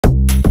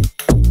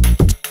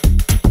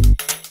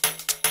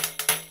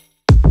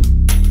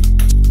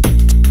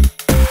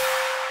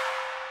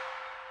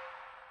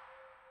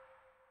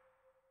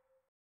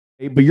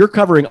but you're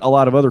covering a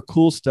lot of other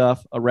cool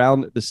stuff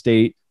around the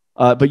state.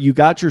 But you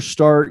got your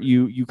start.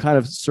 You kind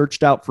of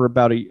searched out for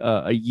about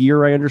a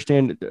year, I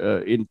understand,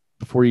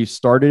 before you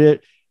started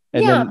it.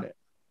 And then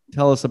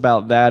tell us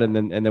about that. And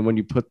then when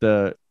you put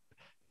the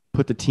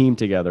team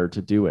together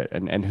to do it,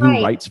 and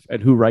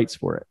who writes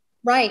for it.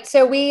 Right.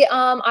 So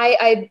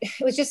it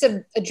was just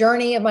a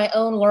journey of my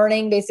own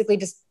learning, basically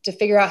just to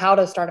figure out how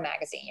to start a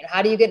magazine.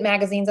 How do you get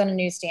magazines on a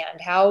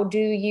newsstand? How do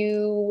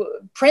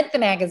you print the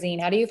magazine?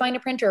 How do you find a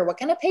printer? What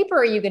kind of paper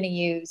are you going to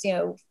use?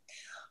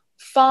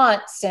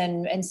 Fonts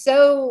and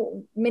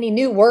so many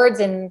new words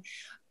and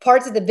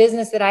parts of the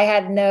business that I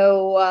had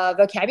no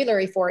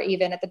vocabulary for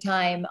even at the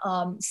time.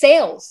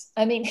 Sales.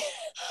 I mean,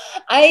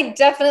 I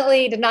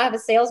definitely did not have a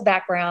sales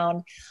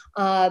background.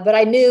 But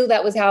I knew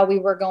that was how we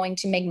were going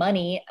to make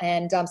money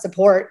and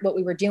support what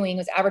we were doing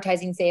was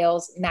advertising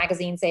sales,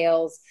 magazine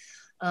sales,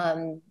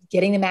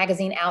 getting the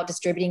magazine out,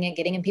 distributing it,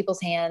 getting in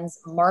people's hands,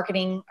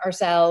 marketing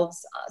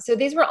ourselves. So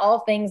these were all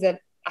things that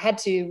I had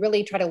to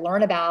really try to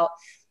learn about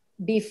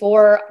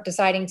before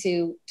deciding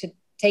to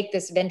take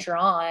this venture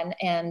on.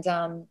 And,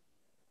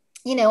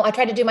 I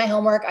tried to do my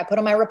homework. I put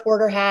on my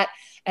reporter hat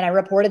and I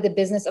reported the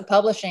business of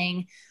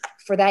publishing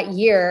for that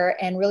year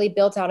and really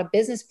built out a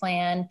business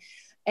plan.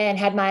 And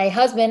had my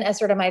husband as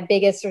sort of my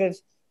biggest sort of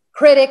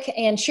critic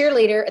and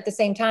cheerleader at the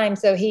same time.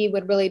 So he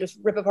would really just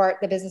rip apart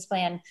the business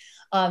plan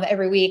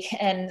every week.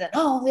 And,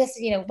 this,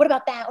 what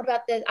about that? What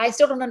about this? I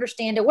still don't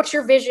understand it. What's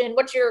your vision?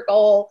 What's your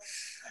goal?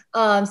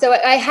 So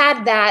I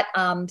had that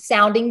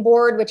sounding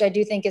board, which I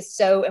do think is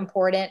so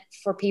important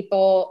for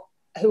people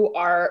who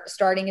are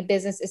starting a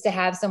business, is to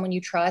have someone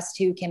you trust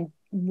who can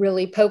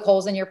really poke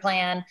holes in your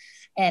plan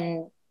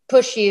and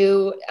push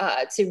you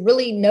to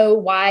really know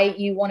why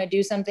you want to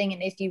do something.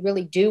 And if you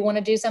really do want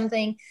to do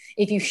something,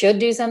 if you should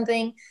do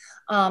something.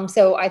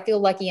 So I feel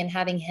lucky in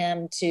having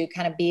him to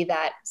kind of be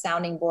that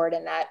sounding board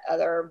and that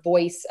other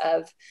voice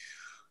of,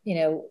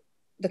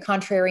 the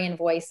contrarian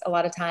voice a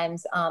lot of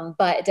times.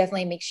 But it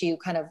definitely makes you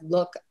kind of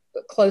look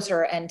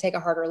closer and take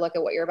a harder look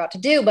at what you're about to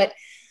do. But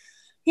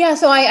yeah,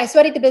 so I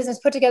studied the business,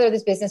 put together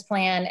this business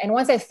plan. And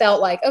once I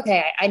felt like,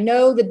 okay, I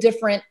know the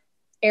different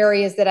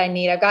areas that I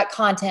need. I've got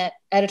content,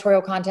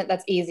 editorial content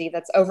that's easy,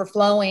 that's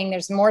overflowing.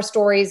 There's more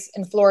stories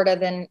in Florida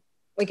than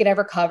we could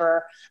ever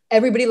cover.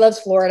 Everybody loves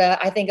Florida.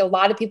 I think a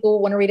lot of people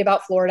want to read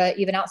about Florida,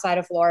 even outside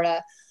of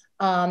Florida.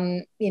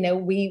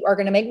 We are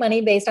going to make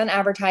money based on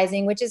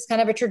advertising, which is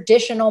kind of a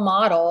traditional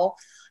model.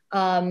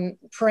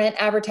 Print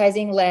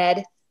advertising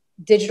led,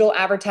 digital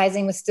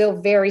advertising was still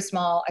very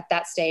small at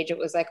that stage. It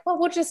was like, well,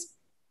 we'll just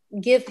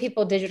give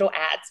people digital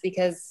ads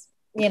because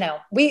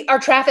our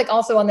traffic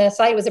also on the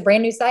site was a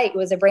brand new site. It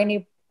was a brand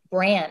new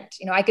brand.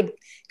 I could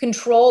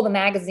control the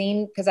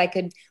magazine because I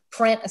could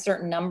print a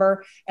certain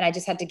number and I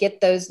just had to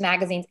get those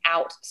magazines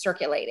out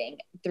circulating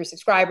through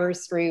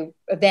subscribers, through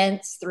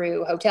events,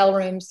 through hotel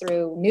rooms,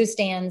 through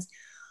newsstands.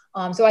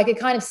 So I could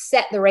kind of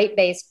set the rate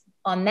base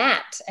on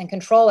that and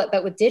control it.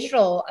 But with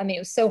digital, I mean, it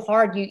was so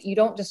hard. You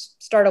don't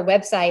just start a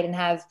website and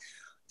have,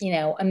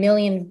 1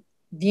 million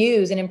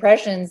views and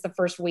impressions the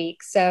first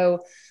week. So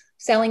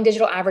selling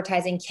digital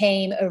advertising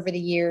came over the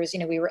years.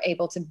 We were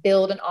able to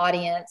build an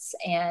audience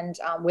and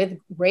with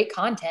great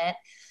content.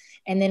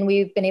 And then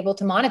we've been able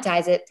to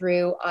monetize it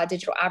through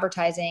digital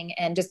advertising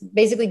and just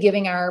basically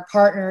giving our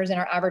partners and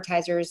our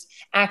advertisers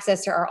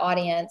access to our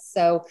audience.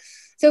 So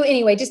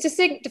anyway, just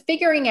to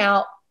figuring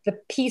out the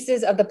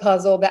pieces of the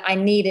puzzle that I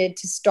needed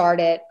to start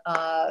it.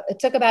 It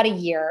took about a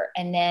year.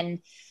 And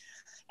then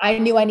I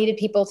knew I needed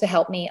people to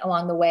help me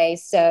along the way.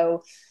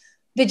 So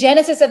the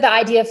genesis of the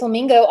idea of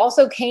Flamingo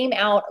also came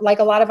out, like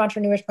a lot of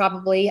entrepreneurs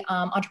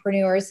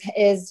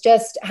is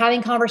just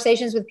having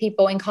conversations with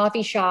people in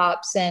coffee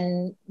shops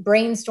and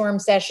brainstorm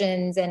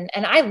sessions. And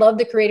I love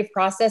the creative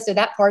process. So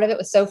that part of it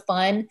was so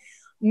fun,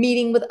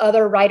 meeting with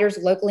other writers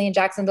locally in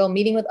Jacksonville,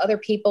 meeting with other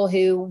people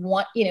who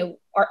want,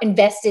 are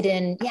invested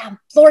in,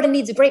 Florida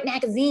needs a great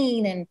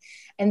magazine.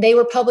 And they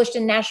were published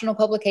in national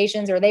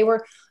publications or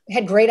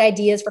had great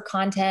ideas for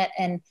content.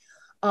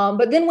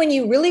 But then when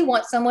you really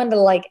want someone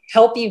to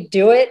help you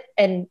do it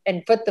and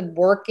put the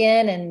work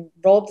in and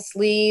roll up the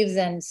sleeves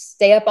and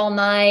stay up all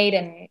night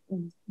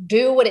and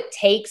do what it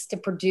takes to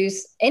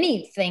produce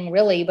anything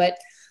really, but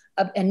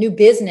a new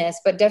business,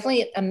 but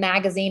definitely a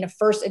magazine, a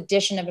first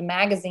edition of a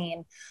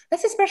magazine,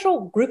 that's a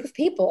special group of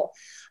people.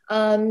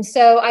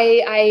 So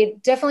I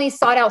definitely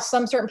sought out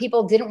some certain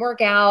people, didn't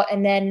work out,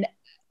 and then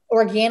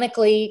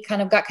organically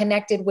kind of got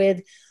connected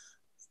with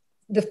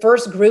the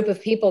first group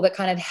of people that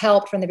kind of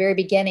helped from the very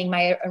beginning.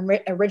 My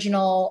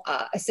original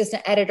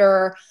assistant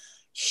editor,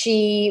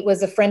 she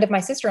was a friend of my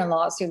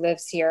sister-in-law's who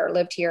lived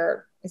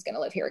here, is going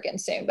to live here again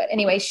soon. But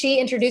anyway, she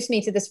introduced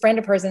me to this friend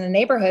of hers in the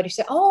neighborhood. She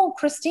said, oh,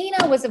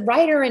 Christina was a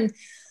writer in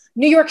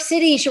New York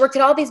City. She worked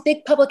at all these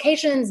big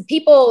publications,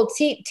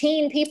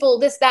 teen people,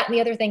 this, that, and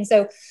the other thing.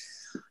 So,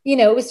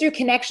 it was through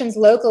connections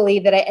locally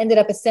that I ended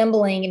up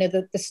assembling,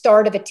 the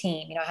start of a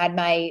team. I had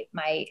my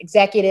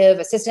executive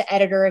assistant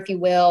editor, if you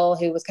will,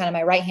 who was kind of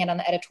my right hand on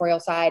the editorial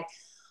side.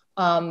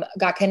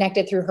 Got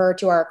connected through her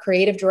to our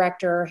creative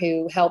director,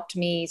 who helped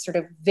me sort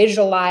of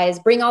visualize,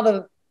 bring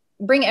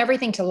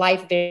everything to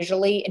life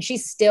visually. And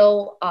she's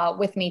still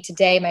with me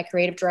today, my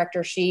creative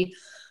director. She,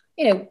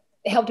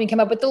 helped me come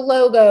up with the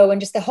logo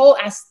and just the whole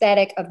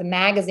aesthetic of the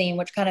magazine,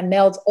 which kind of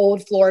melds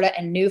old Florida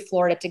and new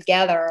Florida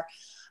together,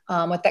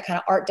 with that kind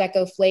of Art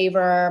Deco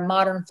flavor,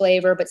 modern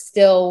flavor, but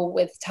still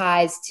with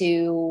ties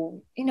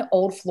to,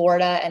 old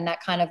Florida and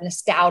that kind of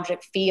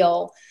nostalgic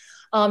feel.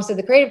 So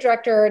the creative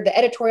director, the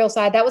editorial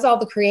side, that was all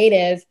the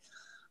creative.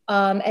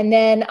 And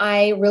then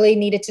I really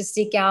needed to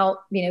seek out,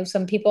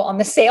 some people on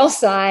the sales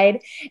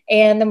side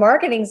and the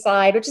marketing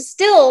side, which is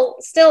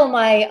still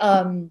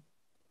my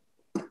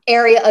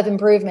area of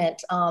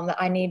improvement that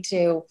I need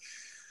to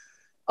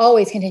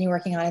always continue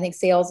working on. I think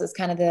sales is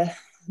kind of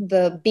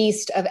the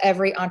beast of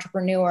every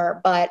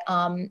entrepreneur. But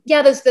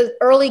there's the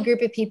early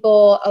group of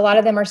people. A lot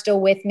of them are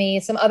still with me.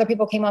 Some other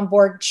people came on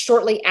board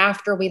shortly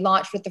after we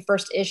launched with the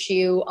first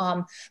issue.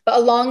 But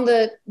along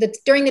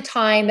during the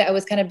time that I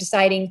was kind of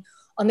deciding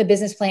on the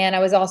business plan, I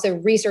was also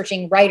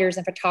researching writers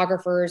and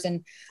photographers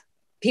and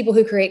people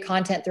who create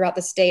content throughout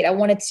the state. I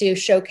wanted to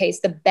showcase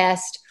the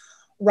best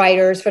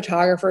writers,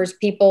 photographers,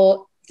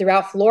 people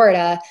throughout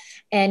Florida,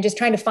 and just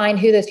trying to find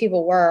who those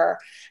people were.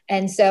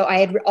 And so I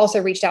had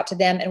also reached out to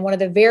them. And one of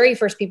the very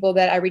first people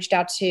that I reached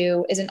out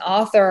to is an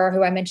author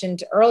who I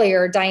mentioned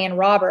earlier, Diane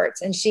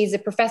Roberts. And she's a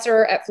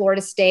professor at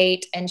Florida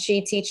State, and she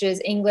teaches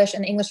English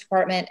in the English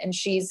department. And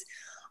she's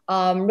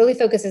really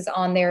focuses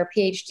on their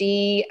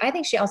PhD. I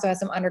think she also has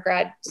some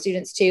undergrad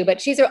students too,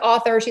 but she's an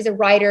author, she's a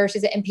writer,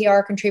 she's an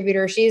NPR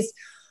contributor. She's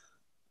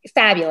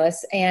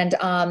fabulous. And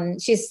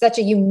she's such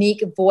a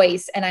unique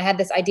voice. And I had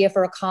this idea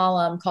for a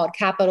column called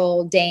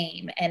Capital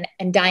Dame,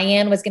 and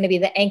Diane was going to be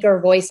the anchor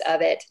voice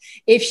of it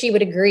if she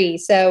would agree.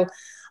 So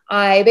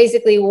I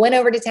basically went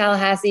over to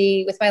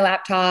Tallahassee with my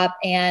laptop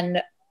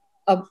and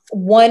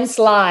one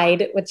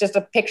slide with just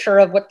a picture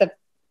of what the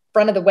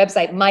front of the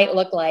website might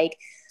look like.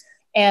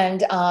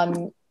 And,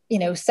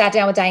 sat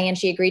down with Diane.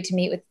 She agreed to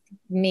meet with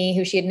me,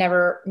 who she had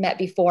never met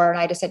before. And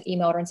I just had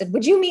emailed her and said,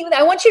 would you meet with,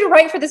 I want you to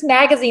write for this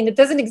magazine that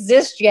doesn't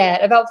exist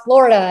yet about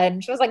Florida.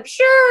 And she was like,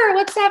 sure,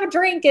 let's have a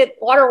drink at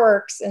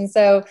Waterworks. And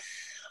so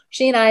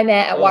she and I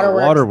met at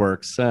Waterworks.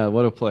 Waterworks.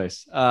 What a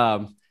place.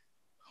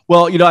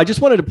 Well, I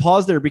just wanted to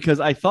pause there because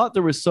I thought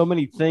there was so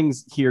many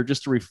things here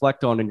just to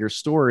reflect on in your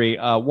story.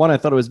 One, I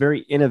thought it was very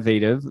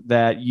innovative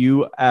that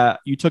you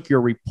took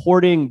your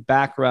reporting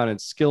background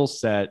and skill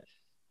set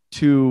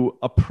to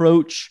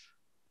approach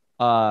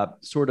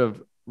sort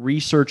of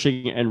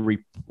researching and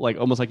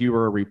almost like you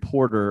were a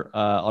reporter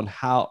on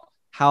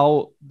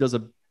how does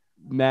a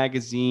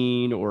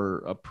magazine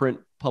or a print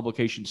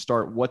publication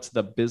start? What's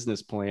the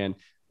business plan?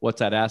 What's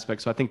that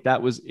aspect? So I think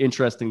that was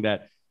interesting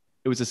that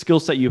it was a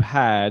skill set you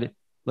had.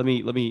 Let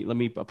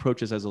me approach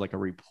this as like a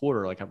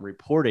reporter, like I'm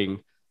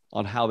reporting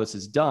on how this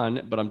is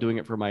done, but I'm doing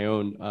it for my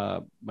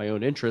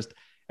own interest.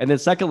 And then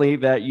secondly,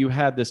 that you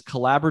had this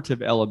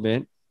collaborative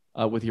element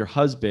with your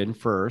husband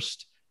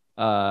first,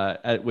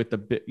 with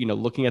the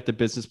looking at the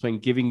business plan,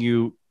 giving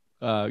you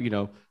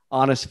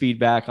honest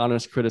feedback,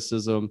 honest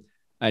criticism,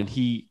 and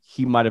he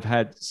might have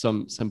had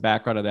some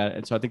background of that,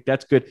 and so I think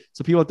that's good.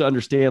 So people have to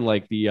understand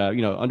like the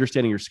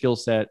understanding your skill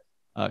set,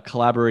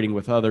 collaborating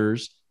with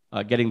others,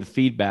 getting the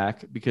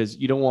feedback, because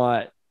you don't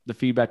want the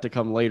feedback to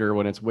come later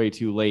when it's way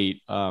too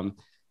late. And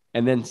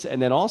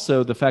then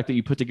also the fact that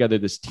you put together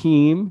this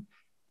team.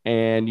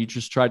 And you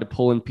just tried to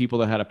pull in people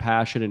that had a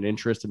passion and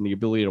interest and the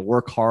ability to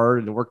work hard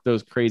and to work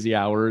those crazy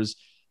hours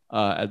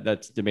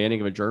that's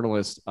demanding of a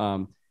journalist.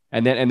 And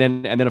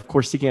then of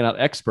course, seeking out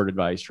expert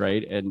advice,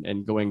 right?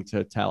 And going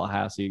to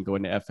Tallahassee and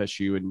going to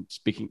FSU and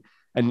speaking.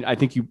 And I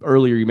think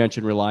earlier you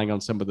mentioned relying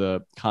on some of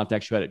the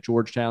contacts you had at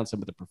Georgetown,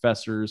 some of the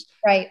professors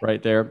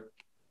right there.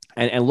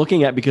 And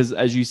looking at, because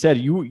as you said,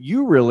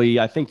 you really,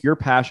 I think your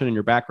passion and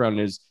your background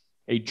is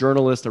a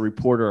journalist, a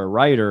reporter, a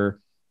writer,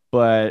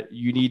 but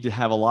you need to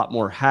have a lot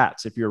more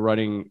hats if you're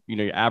running,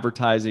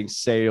 advertising,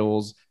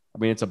 sales. I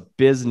mean, it's a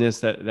business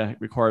that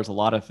requires a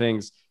lot of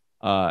things.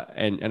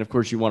 And of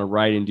course you want to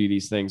write and do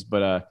these things,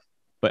 but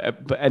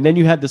and then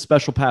you had this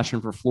special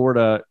passion for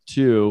Florida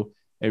too,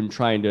 and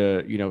trying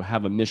to,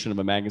 have a mission of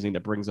a magazine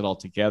that brings it all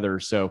together.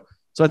 So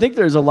I think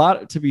there's a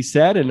lot to be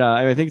said. And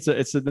I think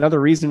it's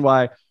another reason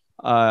why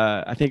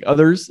I think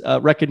others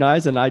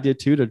recognize, and I did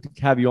too, to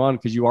have you on,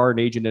 because you are an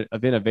agent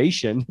of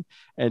innovation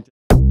and